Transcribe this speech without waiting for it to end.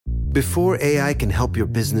Before AI can help your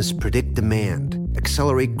business predict demand,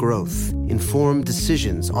 accelerate growth, inform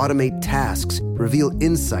decisions, automate tasks, reveal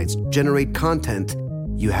insights, generate content,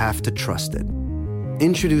 you have to trust it.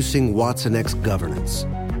 Introducing watsonx Governance,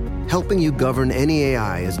 helping you govern any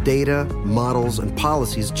AI as data, models, and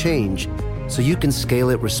policies change so you can scale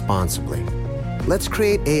it responsibly. Let's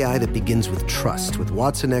create AI that begins with trust with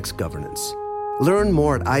watsonx Governance. Learn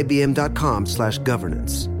more at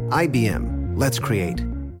ibm.com/governance. IBM, let's create.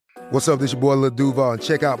 What's up, this your boy Lil Duval, and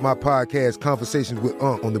check out my podcast, Conversations with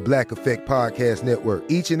Unc, on the Black Effect Podcast Network.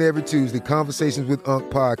 Each and every Tuesday, Conversations with Unc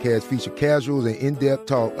podcast feature casuals and in-depth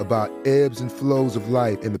talk about ebbs and flows of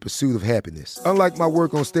life and the pursuit of happiness. Unlike my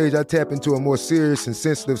work on stage, I tap into a more serious and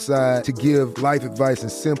sensitive side to give life advice and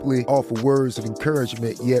simply offer words of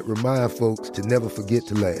encouragement, yet remind folks to never forget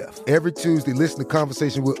to laugh. Every Tuesday, listen to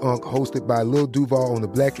Conversation with Unc, hosted by Lil Duval on the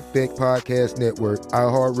Black Effect Podcast Network,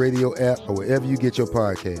 iHeartRadio app, or wherever you get your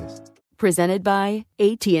podcasts. Presented by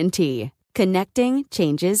AT&T. Connecting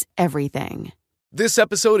changes everything. This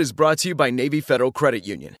episode is brought to you by Navy Federal Credit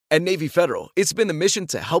Union. At Navy Federal, it's been the mission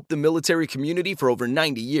to help the military community for over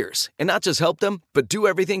 90 years. And not just help them, but do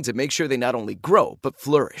everything to make sure they not only grow, but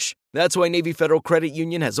flourish. That's why Navy Federal Credit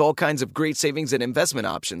Union has all kinds of great savings and investment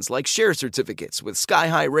options like share certificates with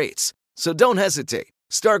sky-high rates. So don't hesitate.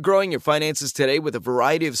 Start growing your finances today with a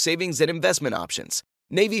variety of savings and investment options.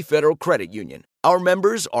 Navy Federal Credit Union. Our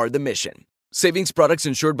members are the mission. Savings products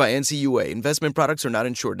insured by NCUA. Investment products are not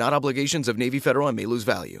insured, not obligations of Navy Federal and may lose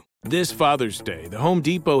value. This Father's Day, the Home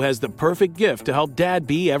Depot has the perfect gift to help Dad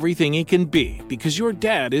be everything he can be, because your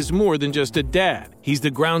dad is more than just a dad. He's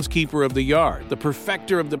the groundskeeper of the yard, the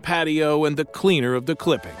perfecter of the patio, and the cleaner of the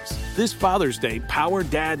clippings. This Father's Day, power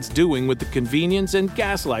Dad's doing with the convenience and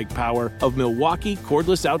gas-like power of Milwaukee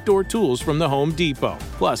cordless outdoor tools from the Home Depot.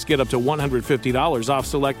 Plus, get up to $150 off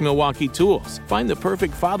select Milwaukee tools. Find the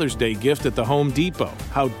perfect Father's Day gift at the Home Depot.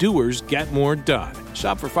 How doers get more done.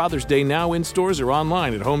 Shop for Father's Day now in stores or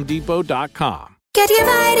online at homedepot.com. Get your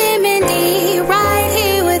vitamin D right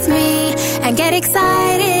here with me and get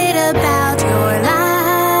excited about your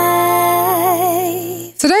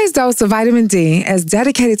life. Today's dose of vitamin D is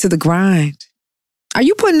dedicated to the grind. Are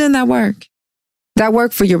you putting in that work? That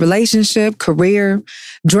work for your relationship, career,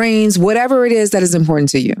 dreams, whatever it is that is important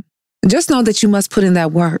to you. Just know that you must put in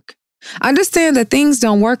that work. Understand that things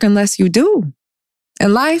don't work unless you do.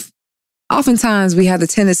 In life, oftentimes we have the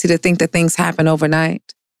tendency to think that things happen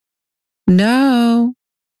overnight. No.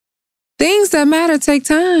 Things that matter take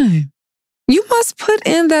time. You must put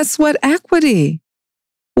in that sweat equity.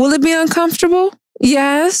 Will it be uncomfortable?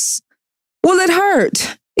 Yes. Will it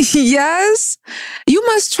hurt? Yes. You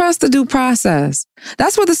must trust the due process.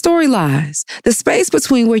 That's where the story lies. The space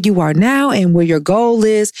between where you are now and where your goal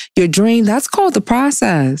is, your dream, that's called the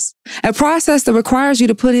process. A process that requires you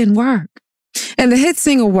to put in work. And the hit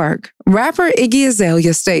single Work, rapper Iggy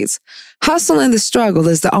Azalea states, "Hustle and the struggle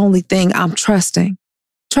is the only thing I'm trusting."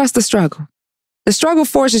 Trust the struggle. The struggle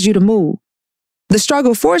forces you to move. The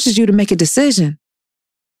struggle forces you to make a decision.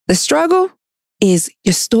 The struggle is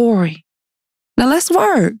your story. Now let's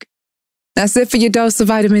work. That's it for your dose of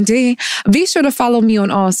vitamin D. Be sure to follow me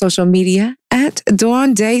on all social media at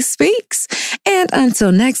Dawn Day Speaks. And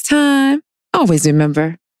until next time, always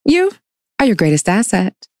remember, you are your greatest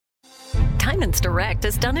asset. Diamonds Direct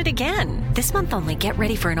has done it again. This month only, get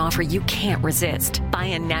ready for an offer you can't resist. Buy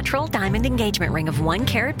a natural diamond engagement ring of 1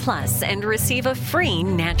 carat plus and receive a free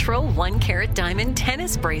natural 1 carat diamond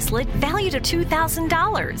tennis bracelet valued at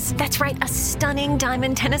 $2,000. That's right, a stunning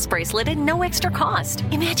diamond tennis bracelet at no extra cost.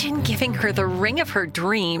 Imagine giving her the ring of her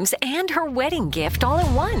dreams and her wedding gift all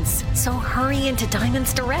at once. So hurry into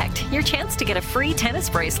Diamonds Direct. Your chance to get a free tennis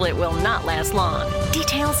bracelet will not last long.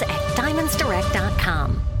 Details at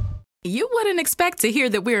diamondsdirect.com. You wouldn't expect to hear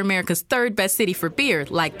that we're America's 3rd best city for beer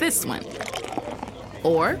like this one.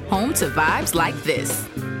 Or home to vibes like this.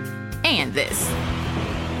 And this.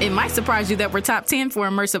 It might surprise you that we're top 10 for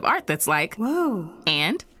immersive art that's like, whoa.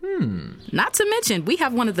 And, not to mention, we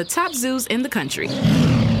have one of the top zoos in the country.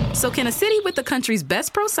 So can a city with the country's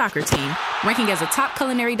best pro soccer team, ranking as a top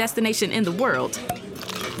culinary destination in the world,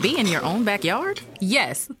 be in your own backyard?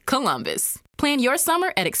 Yes, Columbus. Plan your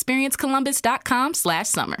summer at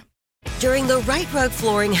experiencecolumbus.com/summer. During the Right Rug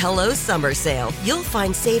Flooring Hello Summer Sale, you'll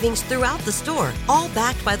find savings throughout the store, all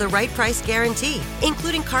backed by the right price guarantee,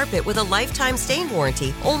 including carpet with a lifetime stain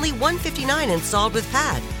warranty, only $159 installed with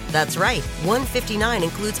pad. That's right, $159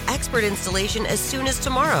 includes expert installation as soon as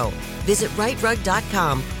tomorrow. Visit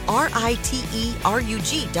rightrug.com,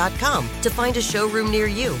 RITERUG.com, to find a showroom near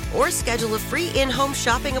you or schedule a free in-home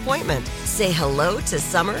shopping appointment. Say hello to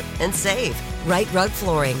summer and save. Right Rug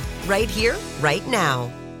Flooring, right here, right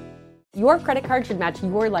now. Your credit card should match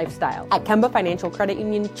your lifestyle. At Kemba Financial Credit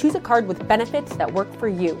Union, choose a card with benefits that work for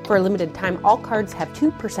you. For a limited time, all cards have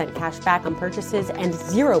 2% cash back on purchases and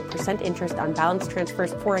 0% interest on balance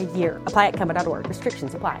transfers for a year. Apply at Kemba.org.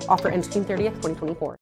 Restrictions apply. Offer ends June 30th, 2024.